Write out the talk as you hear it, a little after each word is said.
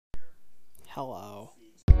Hello.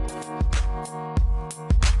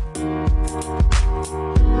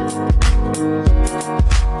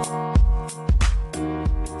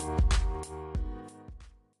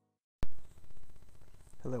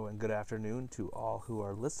 Hello and good afternoon to all who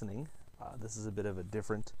are listening. This is a bit of a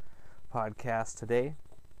different podcast today,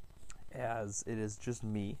 as it is just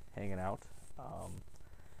me hanging out.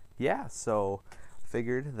 So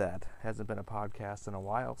figured that hasn't been a podcast in a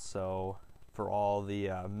while, so for all the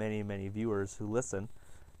many viewers who listen,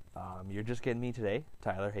 you're just getting me today,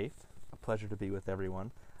 Tyler Haft. A pleasure to be with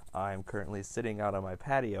everyone. I'm currently sitting out on my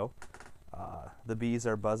patio. The bees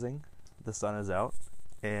are buzzing, the sun is out,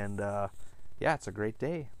 and it's a great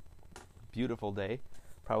day. Beautiful day.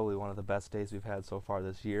 Probably one of the best days we've had so far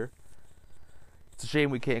this year. It's a shame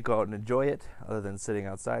we can't go out and enjoy it other than sitting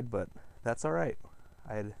outside, but that's all right.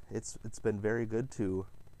 It's been very good to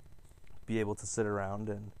be able to sit around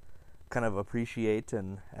and kind of appreciate,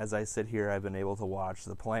 and as I sit here, I've been able to watch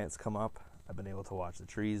the plants come up. I've been able to watch the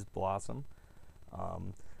trees blossom,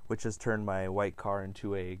 which has turned my white car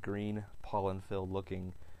into a green, pollen-filled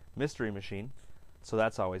looking mystery machine. So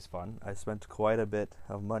that's always fun. I spent quite a bit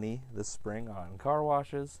of money this spring on car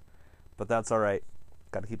washes, but that's all right.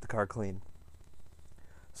 Got to keep the car clean.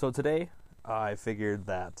 So today, I figured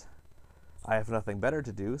that I have nothing better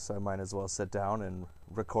to do, so I might as well sit down and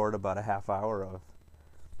record about a half hour of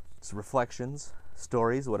just reflections,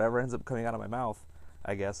 stories, whatever ends up coming out of my mouth,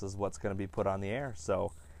 I guess, is what's going to be put on the air.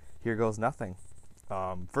 So here goes nothing.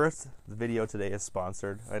 First, the video today is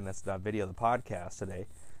sponsored, and it's not video, the podcast today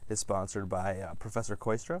is sponsored by Professor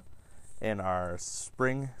Koistra in our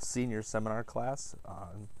spring senior seminar class.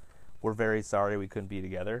 We're very sorry we couldn't be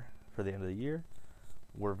together for the end of the year.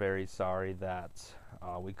 We're very sorry that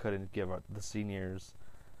we couldn't give the seniors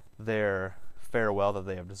their farewell that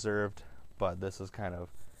they have deserved, but this is kind of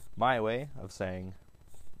my way of saying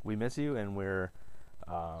we miss you, and we're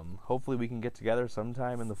hopefully we can get together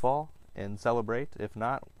sometime in the fall and celebrate. If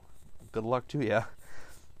not, good luck to you.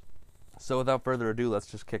 So without further ado, let's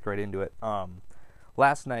just kick right into it.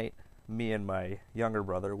 Last night, me and my younger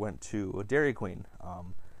brother went to Dairy Queen.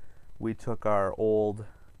 We took our old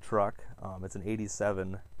truck. It's an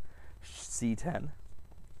 87 C10.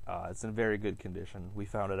 It's in very good condition. We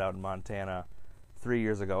found it out in Montana 3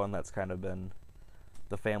 years ago, and that's kind of been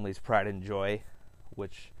the family's pride and joy,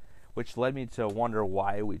 which led me to wonder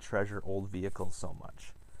why we treasure old vehicles so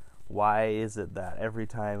much. Why is it that every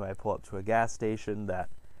time I pull up to a gas station that,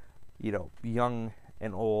 young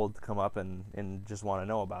and old come up and just want to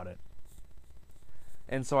know about it?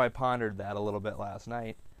 And so I pondered that a little bit last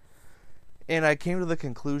night, and I came to the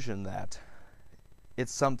conclusion that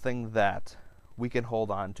it's something that we can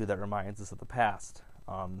hold on to that reminds us of the past.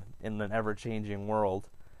 In an ever-changing world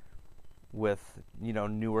with,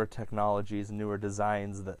 newer technologies, newer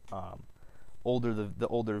designs, that the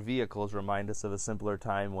older vehicles remind us of a simpler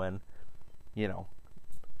time when,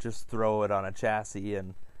 just throw it on a chassis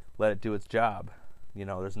and let it do its job.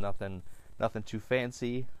 There's nothing too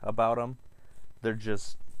fancy about them. They're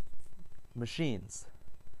just machines.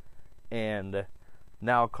 And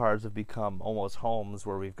now cars have become almost homes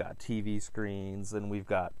where we've got TV screens and we've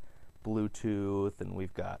got Bluetooth and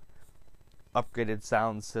we've got upgraded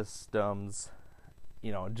sound systems.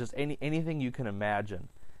 Just anything you can imagine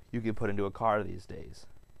you can put into a car these days.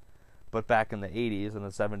 But back in the 80s and the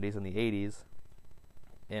 70s and the 80s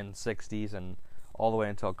and 60s and all the way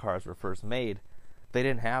until cars were first made, they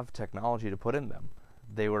didn't have technology to put in them.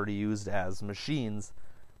 They were used as machines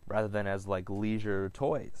rather than as leisure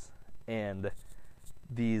toys. And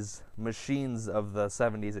these machines of the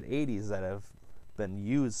 70s and 80s that have been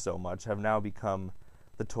used so much have now become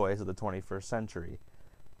the toys of the 21st century.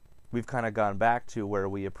 We've kind of gone back to where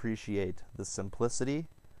we appreciate the simplicity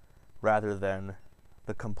rather than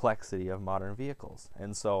the complexity of modern vehicles.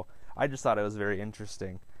 And so I just thought it was very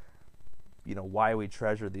interesting, why we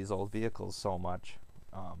treasure these old vehicles so much.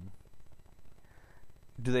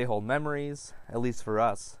 Do they hold memories? At least for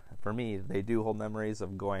us, for me, they do hold memories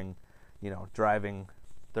of going, driving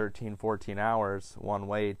 13, 14 hours one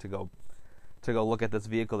way to go look at this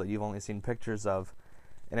vehicle that you've only seen pictures of,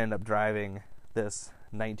 and end up driving this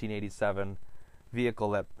 1987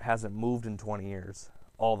 vehicle that hasn't moved in 20 years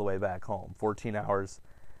all the way back home. 14 hours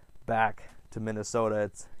back to Minnesota.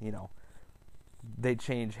 It's, they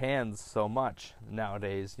change hands so much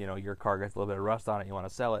nowadays. Your car gets a little bit of rust on it, you want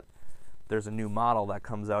to sell it. There's a new model that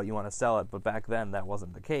comes out, you want to sell it, but back then that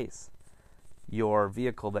wasn't the case. Your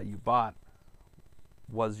vehicle that you bought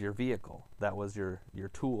was your vehicle. That was your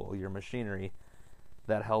tool, your machinery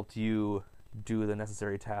that helped you do the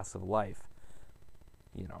necessary tasks of life.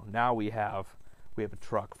 Now we have a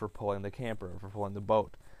truck for pulling the camper, for pulling the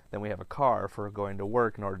boat. Then we have a car for going to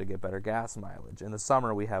work in order to get better gas mileage. In the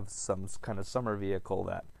summer, we have some kind of summer vehicle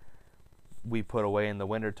that we put away in the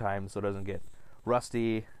wintertime so it doesn't get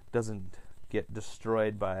rusty, doesn't get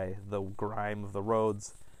destroyed by the grime of the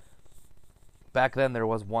roads. Back then, there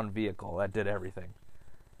was one vehicle that did everything.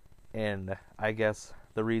 And I guess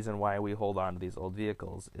the reason why we hold on to these old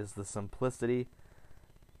vehicles is the simplicity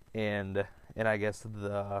and I guess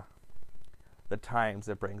the times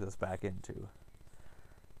it brings us back into.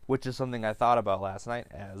 Which is something I thought about last night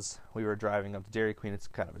as we were driving up to Dairy Queen. It's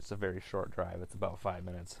a very short drive. It's about 5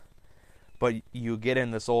 minutes. But you get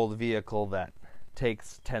in this old vehicle that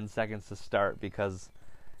takes 10 seconds to start because,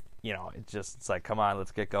 it's like, come on,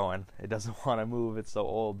 let's get going. It doesn't want to move. It's so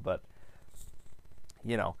old, but,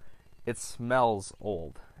 it smells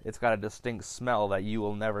old. It's got a distinct smell that you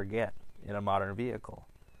will never get in a modern vehicle.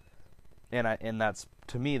 And that's,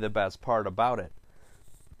 to me, the best part about it,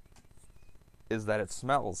 is that it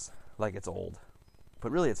smells like it's old.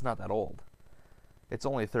 But really, it's not that old. It's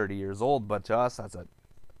only 30 years old, but to us, that's a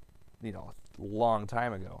long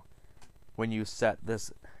time ago. When you set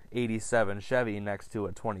this 87 Chevy next to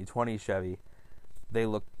a 2020 Chevy, they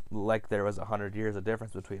look like there was 100 years of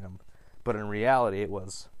difference between them. But in reality, it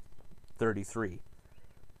was 33,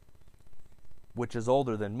 which is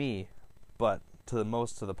older than me, but to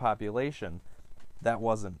most of the population, that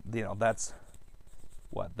wasn't, that's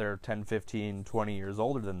what, they're 10, 15, 20 years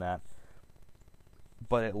older than that,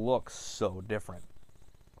 but it looks so different.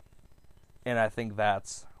 And I think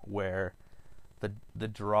that's where the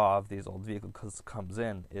draw of these old vehicles comes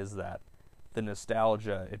in, is that the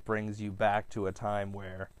nostalgia, it brings you back to a time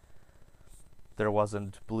where there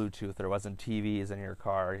wasn't Bluetooth, there wasn't TVs in your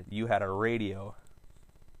car, you had a radio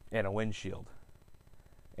and a windshield.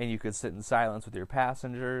 And you could sit in silence with your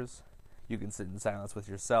passengers, you can sit in silence with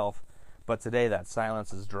yourself, but today that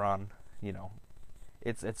silence is drawn,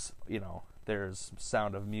 it's there's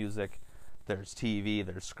sound of music, there's TV,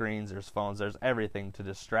 there's screens, there's phones, there's everything to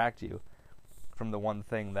distract you from the one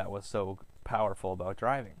thing that was so powerful about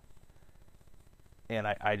driving. And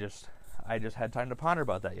I just had time to ponder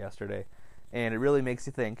about that yesterday, and it really makes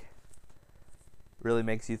you think.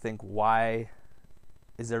 Why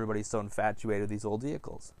is everybody so infatuated with these old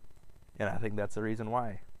vehicles? And I think that's the reason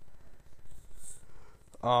why.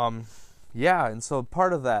 And so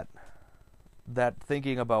part of that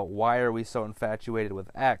thinking about why are we so infatuated with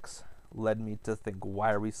X led me to think,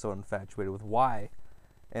 why are we so infatuated with Y?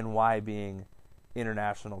 And Y being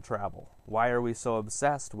international travel. Why are we so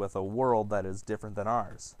obsessed with a world that is different than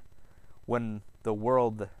ours, when the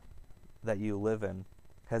world that you live in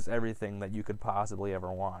has everything that you could possibly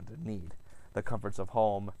ever want and need? The comforts of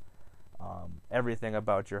home, everything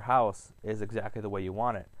about your house is exactly the way you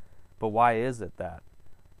want it. But why is it that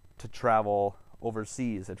to travel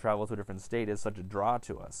overseas, to travel to a different state, is such a draw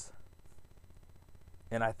to us?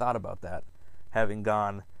 And I thought about that, having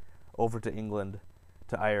gone over to England,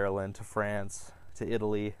 to Ireland, to France, to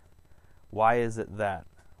Italy. Why is it that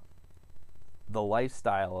the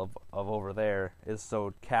lifestyle of over there is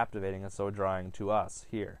so captivating and so drawing to us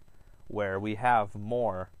here, where we have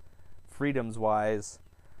more freedoms-wise,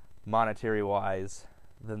 monetary-wise,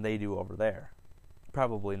 than they do over there?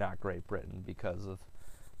 Probably not Great Britain because of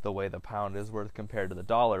the way the pound is worth compared to the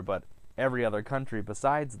dollar, but every other country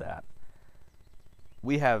besides that,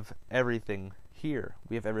 we have everything here.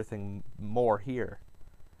 We have everything more here.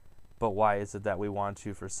 But why is it that we want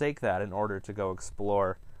to forsake that in order to go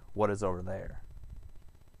explore what is over there?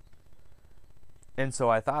 And so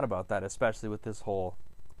I thought about that, especially with this whole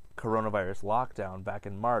coronavirus lockdown back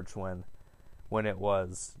in March, when it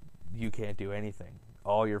was, you can't do anything.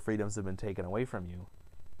 All your freedoms have been taken away from you.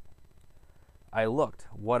 I looked,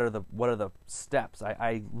 what are the steps?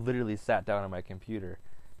 I literally sat down on my computer,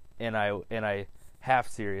 and I half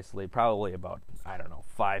seriously, probably about,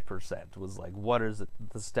 5% was like, what are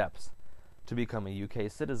the steps to become a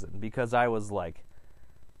UK citizen? Because I was like,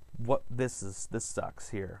 this sucks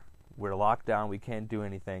here. We're locked down, we can't do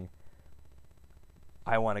anything.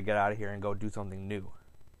 I want to get out of here and go do something new.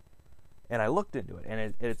 And I looked into it,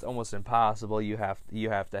 and it's almost impossible. You have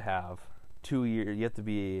to have 2 years. You have to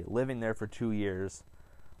be living there for 2 years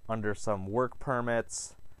under some work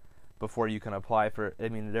permits before you can apply for. I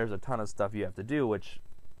mean, there's a ton of stuff you have to do, which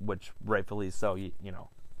rightfully so.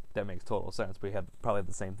 That makes total sense. We have probably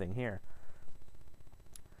the same thing here.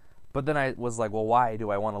 But then I was like, well, why do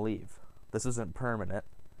I want to leave? This isn't permanent.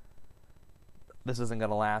 This isn't going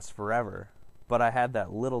to last forever. But I had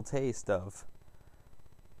that little taste of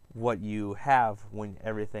what you have when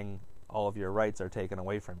all of your rights are taken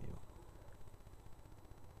away from you.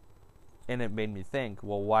 And it made me think,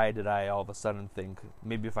 well, why did I all of a sudden think,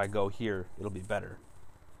 maybe if I go here, it'll be better?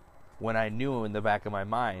 when I knew in the back of my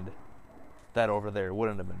mind that over there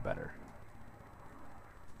wouldn't have been better.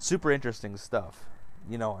 Super interesting stuff.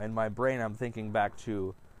 You know, in my brain I'm thinking back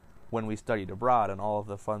to when we studied abroad and all of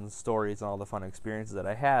the fun stories and all the fun experiences that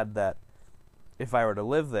I had, that if I were to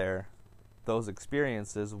live there, those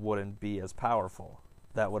experiences wouldn't be as powerful.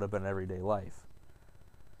 That would have been everyday life.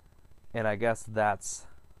 And I guess that's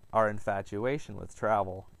our infatuation with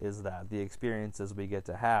travel, is that the experiences we get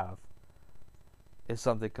to have is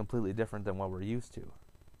something completely different than what we're used to.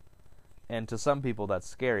 And to some people that's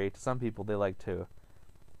scary. To some people they like to,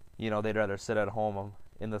 they'd rather sit at home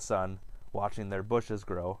in the sun watching their bushes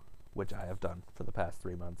grow, which I have done for the past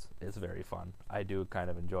 3 months. It's very fun. I do kind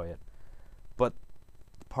of enjoy it. But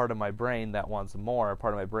part of my brain that wants more,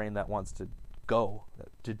 part of my brain that wants to go,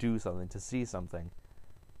 to do something, to see something,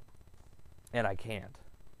 and I can't.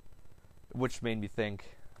 Which made me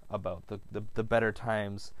think about the better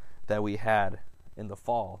times that we had in the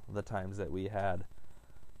fall, the times that we had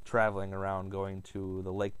traveling around, going to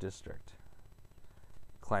the Lake District,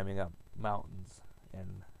 climbing up mountains,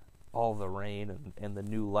 and all the rain and the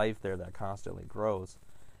new life there that constantly grows.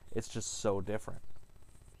 It's just so different.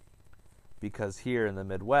 Because here in the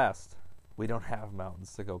Midwest, we don't have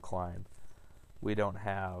mountains to go climb. We don't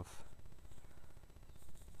have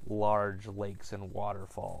large lakes and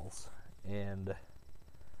waterfalls and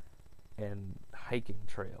hiking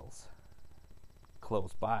trails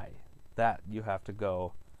close by. That you have to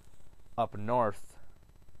go up north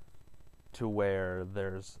to where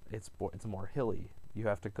it's more hilly. You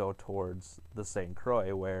have to go towards the St.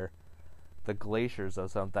 Croix, where the glaciers of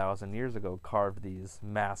some 1,000 years ago carved these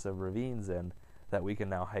massive ravines in that we can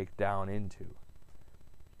now hike down into.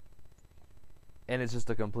 And it's just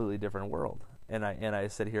a completely different world. And I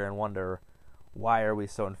sit here and wonder, why are we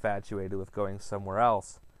so infatuated with going somewhere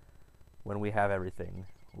else when we have everything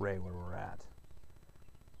right where we're at?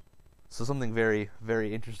 So something very,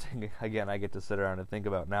 very interesting, again, I get to sit around and think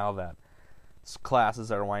about now that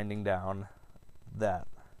classes are winding down, that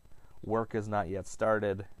work is not yet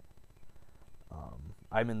started.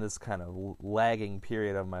 I'm in this kind of lagging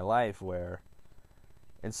period of my life where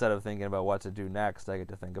instead of thinking about what to do next, I get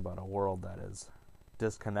to think about a world that is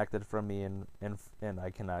disconnected from me and I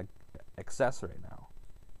cannot access right now.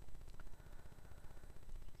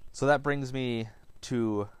 So that brings me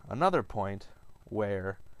to another point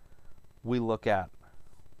where we look at,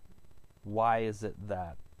 why is it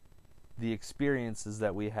that the experiences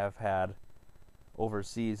that we have had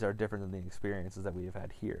overseas are different than the experiences that we have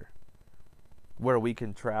had here, where we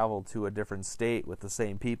can travel to a different state with the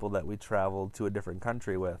same people that we traveled to a different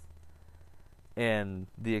country with, and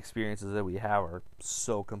the experiences that we have are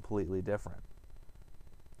so completely different.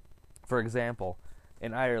 For example,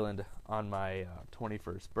 in Ireland, on my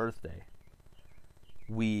 21st birthday,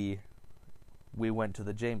 we went to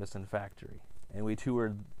the Jameson factory, and we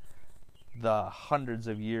toured the hundreds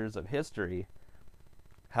of years of history,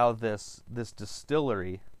 how this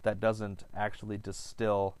distillery that doesn't actually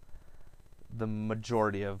distill the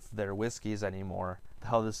majority of their whiskeys anymore,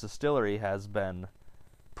 how this distillery has been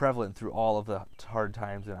prevalent through all of the hard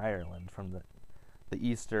times in Ireland, from the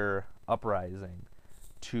Easter Uprising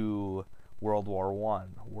to World War I,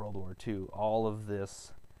 World War II. All of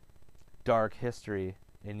this dark history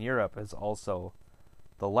in Europe is also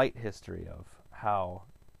the light history of how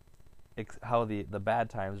the bad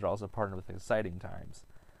times are also partnered with exciting times.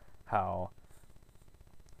 How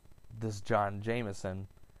this John Jameson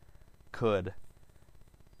could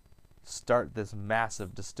start this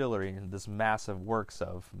massive distillery and this massive works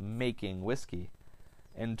of making whiskey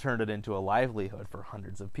and turned it into a livelihood for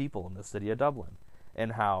hundreds of people in the city of Dublin.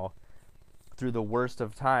 And how through the worst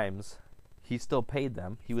of times, he still paid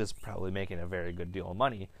them. He was probably making a very good deal of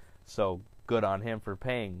money, so good on him for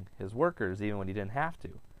paying his workers even when he didn't have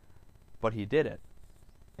to. But he did it,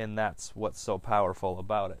 and that's what's so powerful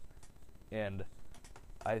about it. And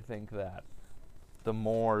I think that the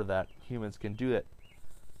more that humans can do it,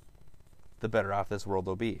 the better off this world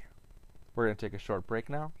will be. We're going to take a short break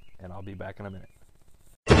now, and I'll be back in a minute.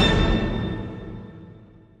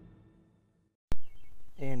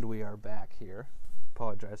 And we are back here.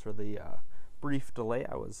 Apologize for the brief delay.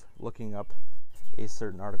 I was looking up a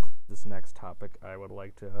certain article. This next topic I would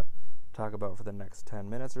like to talk about for the next 10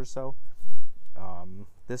 minutes or so.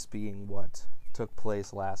 This being what took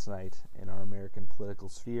place last night in our American political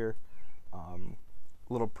sphere.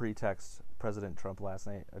 Little pretext, President Trump last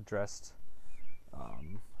night addressed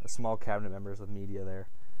a small cabinet members with media there,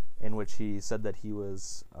 in which he said that he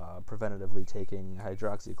was preventatively taking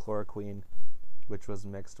hydroxychloroquine, which was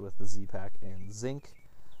mixed with the Z-Pak and zinc,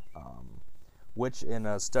 which in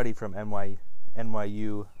a study from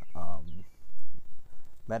NYU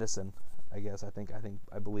Medicine, I guess.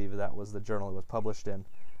 I believe that was the journal it was published in.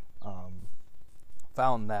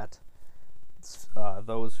 Found that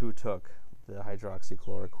those who took the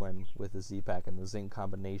hydroxychloroquine with the Z-Pak and the zinc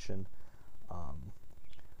combination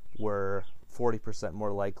were 40%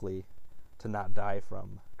 more likely to not die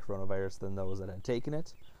from coronavirus than those that had taken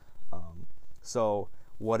it. So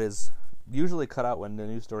what is usually cut out when the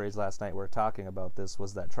news stories last night were talking about this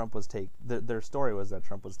was that Trump was their story was that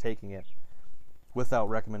Trump was taking it without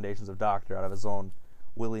recommendations of doctor, out of his own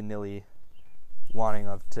willy-nilly wanting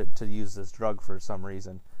to use this drug for some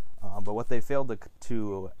reason. But what they failed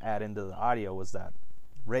to add into the audio was that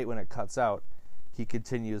right when it cuts out, he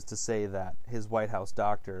continues to say that his White House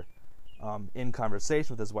doctor, in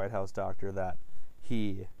conversation with his White House doctor, that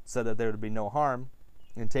he said that there would be no harm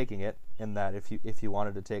in taking it, and that if you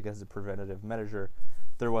wanted to take it as a preventative measure,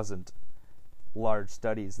 there wasn't large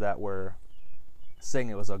studies that were saying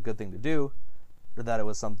it was a good thing to do, or that it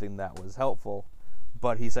was something that was helpful.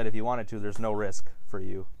 But he said if you wanted to, there's no risk for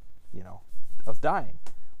you, of dying.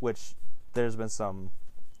 Which there's been some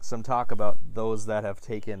talk about those that have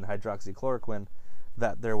taken hydroxychloroquine,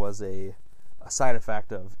 that there was a side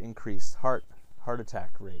effect of increased heart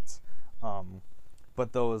attack rates.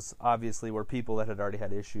 But those obviously were people that had already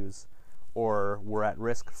had issues or were at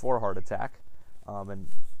risk for heart attack. And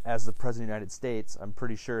as the President of the United States, I'm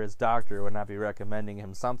pretty sure his doctor would not be recommending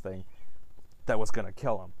him something that was going to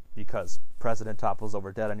kill him, because President topples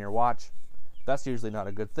over dead on your watch. That's usually not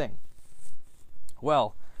a good thing.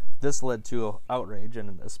 Well, this led to outrage,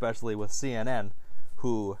 and especially with CNN,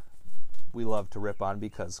 who we love to rip on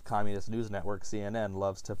because Communist News Network, CNN,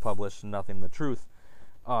 loves to publish nothing but truth,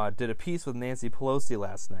 did a piece with Nancy Pelosi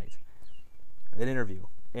last night, an interview.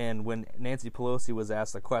 And when Nancy Pelosi was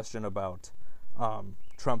asked a question about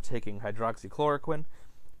Trump taking hydroxychloroquine,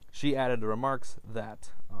 she added the remarks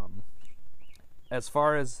that, as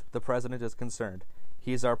far as the president is concerned,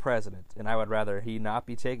 he's our president, and I would rather he not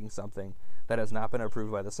be taking something that has not been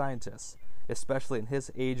approved by the scientists, especially in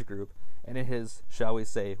his age group and in his, shall we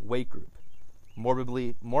say, weight group.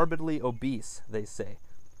 Morbidly obese, they say.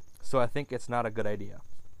 So I think it's not a good idea.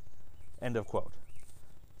 End of quote.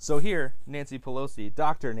 So here, Nancy Pelosi,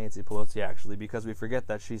 Dr. Nancy Pelosi actually, because we forget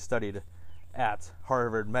that she studied at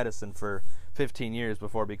Harvard Medicine for 15 years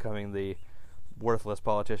before becoming the worthless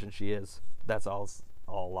politician she is. That's all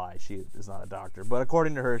a lie. She is not a doctor. But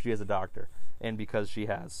according to her, she is a doctor. And because she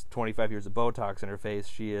has 25 years of Botox in her face,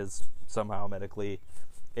 she is somehow medically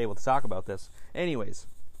able to talk about this. Anyways,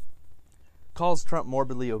 calls Trump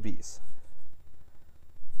morbidly obese.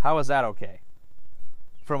 How is that okay?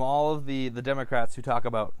 From all of the Democrats who talk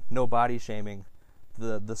about no body shaming,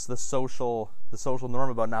 the social norm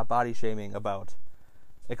about not body shaming, about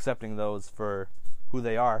accepting those for who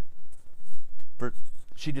they are,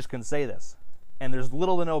 she just can say this. And there's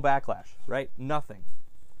little to no backlash, right? Nothing.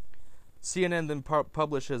 CNN then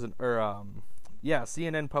publishes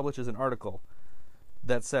CNN publishes an article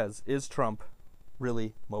that says, "Is Trump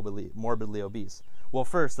really morbidly obese?" Well,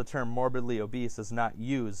 first, the term morbidly obese is not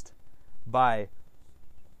used by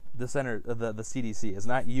the CDC. Is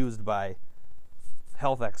not used by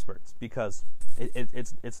health experts because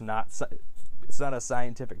it's not a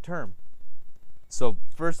scientific term. So,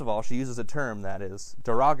 first of all, she uses a term that is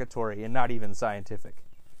derogatory and not even scientific.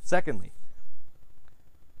 Secondly,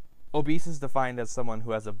 obese is defined as someone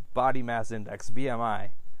who has a body mass index, BMI,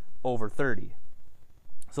 over 30.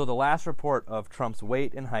 So the last report of Trump's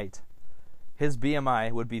weight and height, his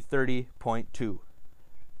BMI would be 30.2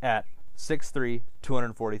 at 6'3",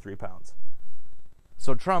 243 pounds.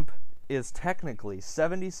 So Trump is technically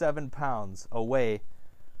 77 pounds away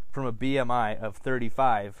from a BMI of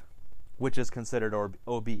 35, which is considered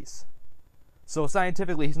obese. So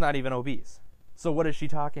scientifically, he's not even obese. So what is she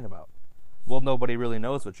talking about? Well, nobody really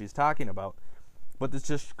knows what she's talking about. But this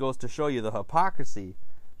just goes to show you the hypocrisy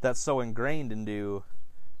that's so ingrained into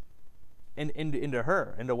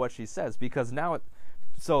her, into what she says. Because now,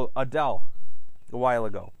 so Adele, a while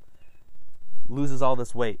ago, loses all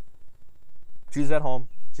this weight. She's at home.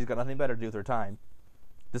 She's got nothing better to do with her time.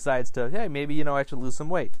 Decides to, hey, maybe, I should lose some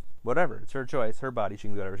weight. Whatever. It's her choice, her body. She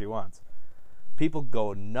can do whatever she wants. People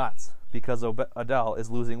go nuts because Adele is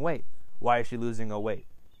losing weight. Why is she losing weight?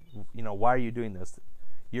 Why are you doing this?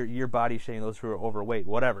 Your body shaming those who are overweight,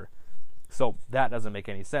 whatever. So that doesn't make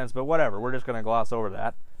any sense, but whatever. We're just going to gloss over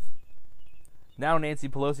that. Now Nancy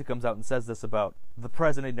Pelosi comes out and says this about the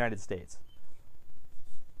President of the United States.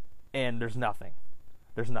 And there's nothing.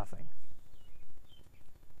 There's nothing.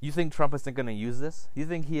 You think Trump isn't going to use this? You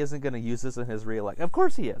think he isn't going to use this in his re-election? Of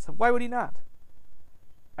course he is. Why would he not?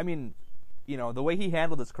 I mean, the way he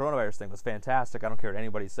handled this coronavirus thing was fantastic. I don't care what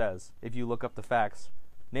anybody says. If you look up the facts,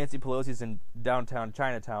 Nancy Pelosi's in downtown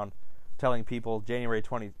Chinatown telling people January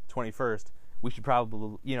 21st, we should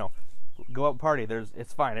probably, go out and party.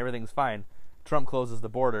 It's fine. Everything's fine. Trump closes the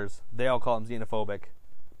borders. They all call him xenophobic.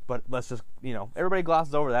 But let's just, everybody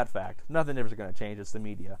glosses over that fact. Nothing ever going to change. It's the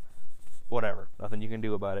media. Whatever. Nothing you can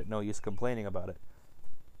do about it. No use complaining about it.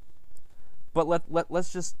 But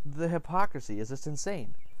let's just, the hypocrisy is just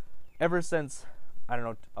insane. Ever since, I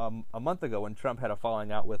don't know, a month ago when Trump had a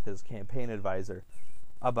falling out with his campaign advisor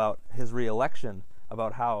about his re-election,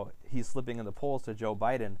 about how he's slipping in the polls to Joe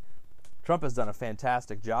Biden, Trump has done a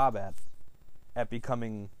fantastic job at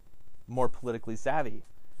becoming more politically savvy.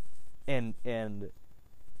 And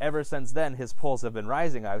ever since then, his polls have been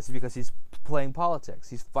rising, obviously, because he's playing politics.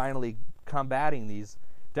 He's finally combating these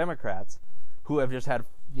Democrats who have just had,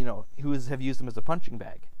 who have used him as a punching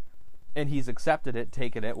bag. And he's accepted it,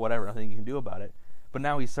 taken it, whatever, nothing you can do about it. But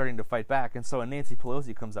now he's starting to fight back. And so when Nancy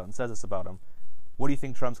Pelosi comes out and says this about him, what do you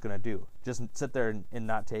think Trump's going to do? Just sit there and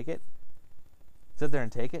not take it? Sit there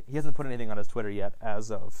and take it? He hasn't put anything on his Twitter yet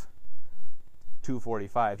as of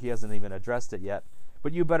 2:45. He hasn't even addressed it yet.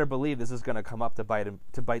 But you better believe this is going to come up to bite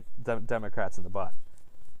the Democrats in the butt.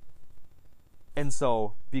 And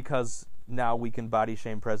so, because now we can body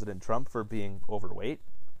shame President Trump for being overweight,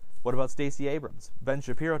 what about Stacey Abrams? Ben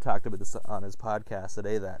Shapiro talked about this on his podcast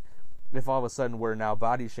today, that if all of a sudden we're now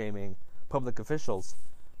body shaming public officials,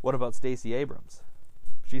 what about Stacey Abrams?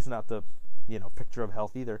 She's not the, picture of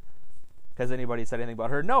health either. Has anybody said anything about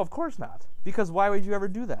her? No, of course not. Because why would you ever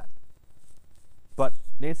do that? But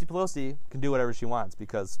Nancy Pelosi can do whatever she wants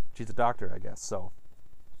because she's a doctor, I guess. So,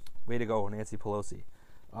 way to go, Nancy Pelosi.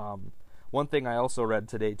 One thing I also read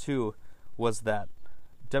today, too, was that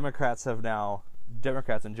Democrats and Joe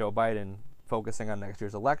Biden, focusing on next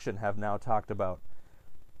year's election, have now talked about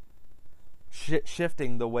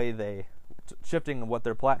shifting what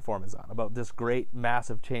their platform is on, about this great,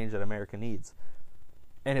 massive change that America needs.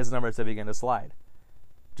 And his numbers have begun to slide.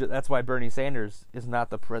 That's why Bernie Sanders is not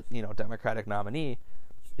the Democratic nominee,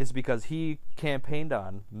 is because he campaigned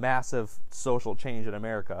on massive social change in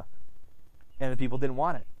America, and the people didn't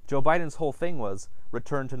want it. Joe Biden's whole thing was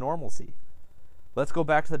return to normalcy. Let's go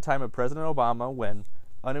back to the time of President Obama when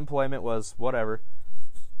unemployment was,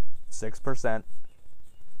 6%.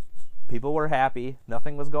 People were happy.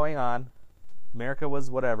 Nothing was going on. America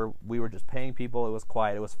was whatever. We were just paying people. It was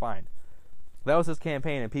quiet. It was fine. That was his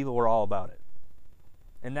campaign, and people were all about it.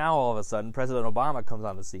 And now, all of a sudden, President Obama comes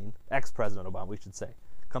on the scene, ex-President Obama, we should say,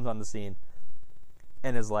 comes on the scene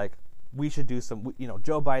and is like, we should do some,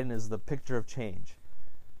 Joe Biden is the picture of change.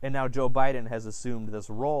 And now Joe Biden has assumed this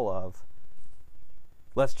role of,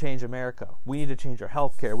 let's change America. We need to change our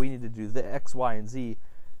health care. We need to do the X, Y, and Z.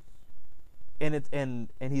 And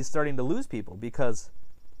he's starting to lose people because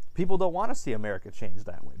people don't want to see America change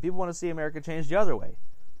that way. People want to see America change the other way.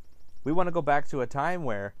 We want to go back to a time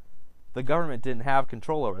where the government didn't have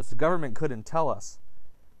control over us. The government couldn't tell us,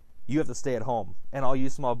 you have to stay at home, and all you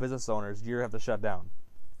small business owners, you have to shut down.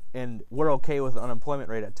 And we're okay with an unemployment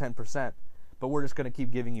rate at 10%, but we're just going to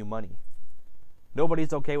keep giving you money.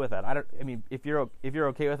 Nobody's okay with that. If you're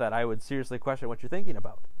okay with that, I would seriously question what you're thinking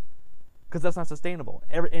about, because that's not sustainable.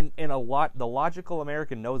 The logical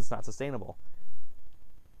American knows it's not sustainable.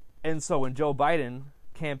 And so when Joe Biden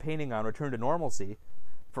campaigning on return to normalcy,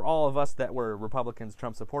 for all of us that were Republicans,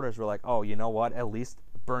 Trump supporters, were like, oh, you know what? At least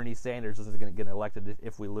Bernie Sanders isn't going to get elected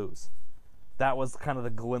if we lose. That was kind of the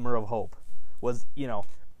glimmer of hope. Was,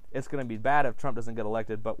 it's going to be bad if Trump doesn't get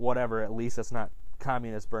elected, but whatever, at least it's not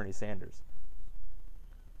communist Bernie Sanders.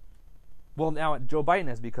 Well, now Joe Biden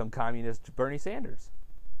has become communist Bernie Sanders.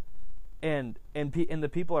 And the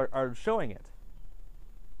people are showing it.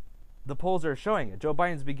 The polls are showing it. Joe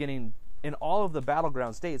Biden's beginning, in all of the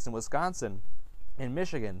battleground states, in Wisconsin, in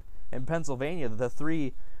Michigan, in Pennsylvania, the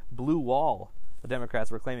three blue wall the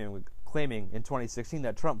Democrats were claiming in 2016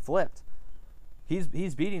 that Trump flipped.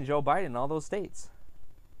 He's beating Joe Biden in all those states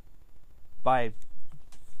by,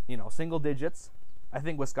 single digits. I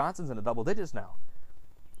think Wisconsin's in the double digits now,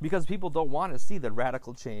 because people don't want to see the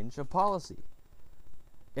radical change of policy.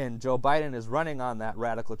 And Joe Biden is running on that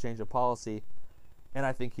radical change of policy, and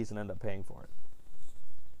I think he's going to end up paying for it.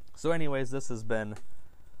 So anyways, this has been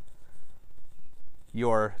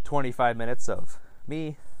your 25 minutes of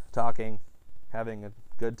me talking, having a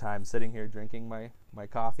good time sitting here drinking my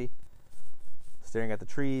coffee, staring at the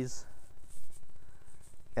trees,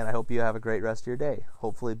 and I hope you have a great rest of your day.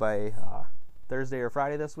 Hopefully by Thursday or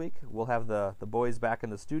Friday this week, we'll have the boys back in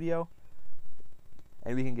the studio,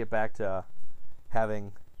 and we can get back to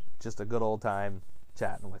having just a good old time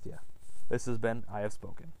chatting with you. This has been I Have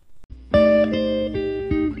Spoken.